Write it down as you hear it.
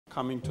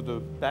coming to the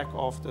back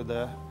of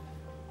the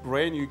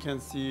brain, you can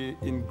see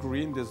in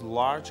green these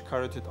large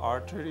carotid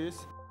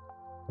arteries.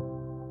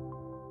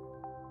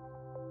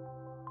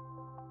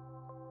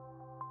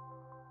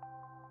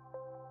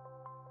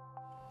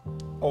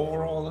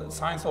 Overall,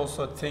 science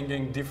also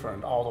thinking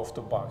different, out of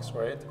the box,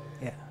 right?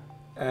 Yeah.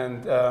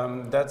 And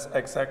that's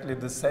exactly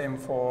the same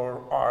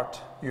for art.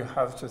 You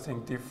have to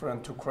think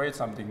different to create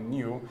something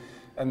new.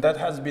 And that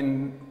has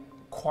been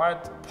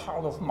quite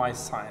part of my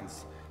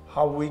science,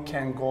 how we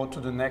can go to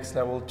the next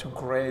level to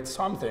create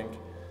something,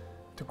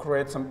 to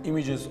create some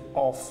images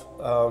of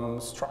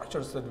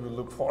structures that we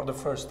look for the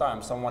first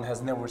time, someone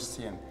has never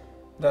seen.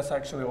 That's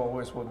actually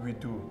always what we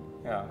do.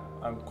 Yeah,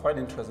 I'm quite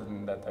interested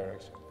in that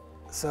direction.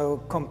 So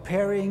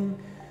comparing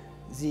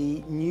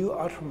the new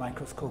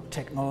ultramicroscope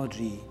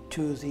technology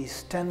to the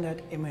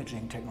standard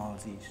imaging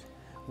technologies,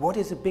 what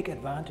is a big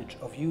advantage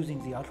of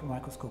using the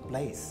ultramicroscope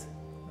Blaze?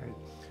 Right.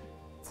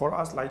 For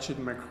us, light sheet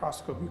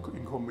microscopy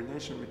in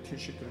combination with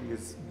tissue cleaning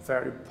is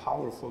very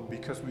powerful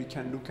because we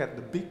can look at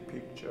the big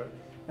picture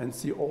and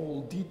see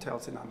all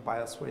details in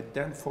unbiased way,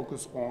 then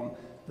focus on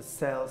the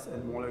cells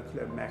and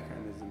molecular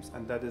mechanisms,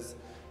 and that is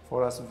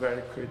for us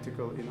very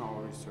critical in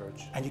our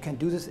research. And you can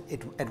do this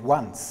at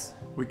once?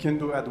 We can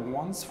do at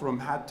once from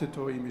head to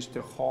toe image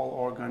the whole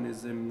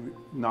organism,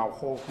 now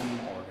whole human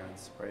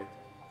organs, right?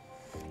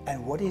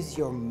 And what is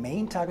your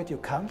main target you're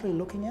currently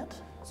looking at?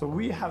 So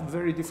we have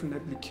very different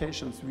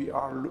applications. We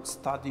are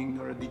studying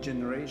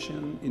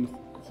neurodegeneration in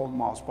whole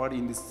mouse body,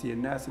 in the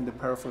CNS, in the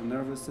peripheral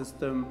nervous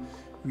system.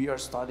 We are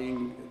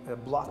studying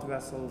blood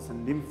vessels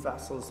and lymph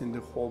vessels in the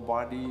whole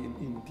body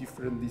in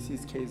different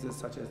disease cases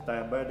such as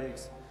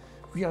diabetics.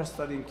 We are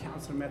studying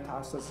cancer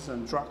metastasis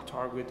and drug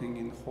targeting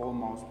in whole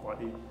mouse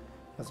body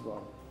as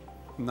well.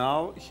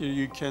 Now here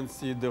you can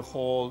see the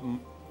whole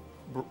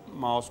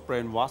mouse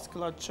brain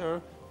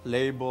vasculature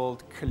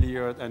labeled,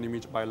 cleared and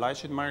imaged by light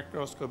sheet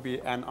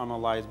microscopy and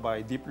analyzed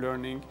by deep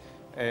learning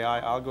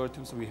AI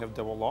algorithms we have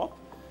developed.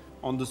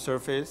 On the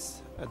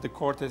surface at the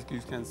cortex you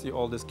can see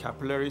all these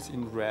capillaries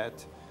in red.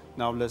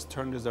 Now let's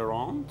turn this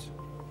around.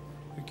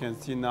 You can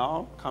see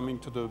now coming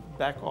to the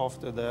back of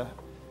the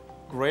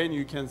brain,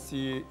 you can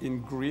see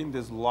in green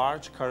these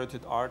large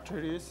carotid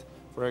arteries.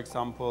 For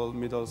example,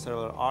 middle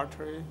cellular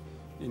artery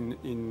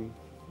in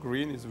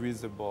green is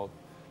visible.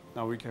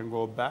 Now we can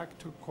go back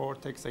to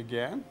cortex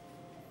again.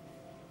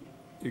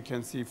 You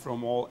can see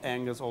from all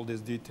angles all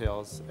these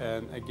details,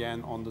 and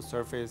again on the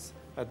surface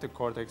at the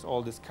cortex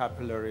all these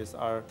capillaries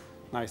are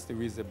nicely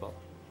visible.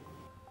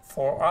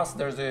 For us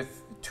there's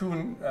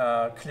two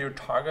clear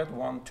target.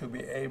 One, to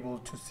be able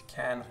to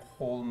scan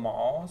whole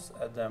mouse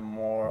at a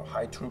more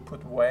high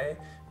throughput way,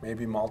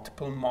 maybe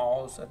multiple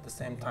mouse at the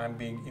same time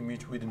being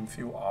imaged within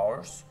few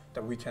hours,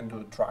 that we can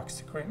do drug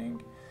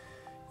screening.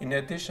 In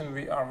addition,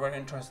 we are very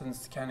interested in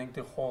scanning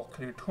the whole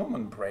cleared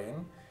human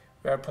brain,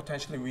 where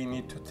potentially we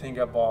need to think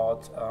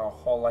about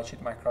whole light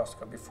sheet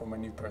microscopy from a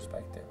new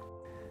perspective.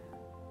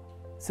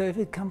 So if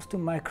it comes to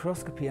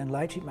microscopy and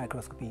light sheet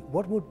microscopy,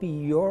 what would be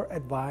your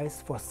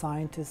advice for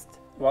scientists?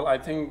 Well, I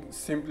think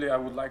simply I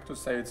would like to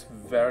say it's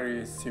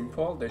very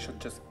simple. They should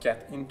just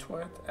get into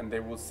it and they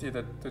will see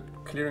that the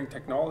clearing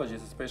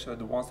technologies, especially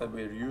the ones that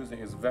we're using,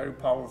 is very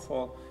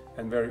powerful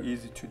and very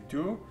easy to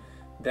do.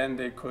 Then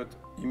they could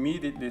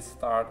immediately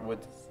start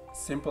with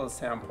simple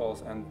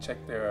samples and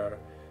check their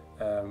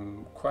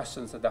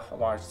questions at a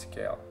large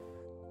scale.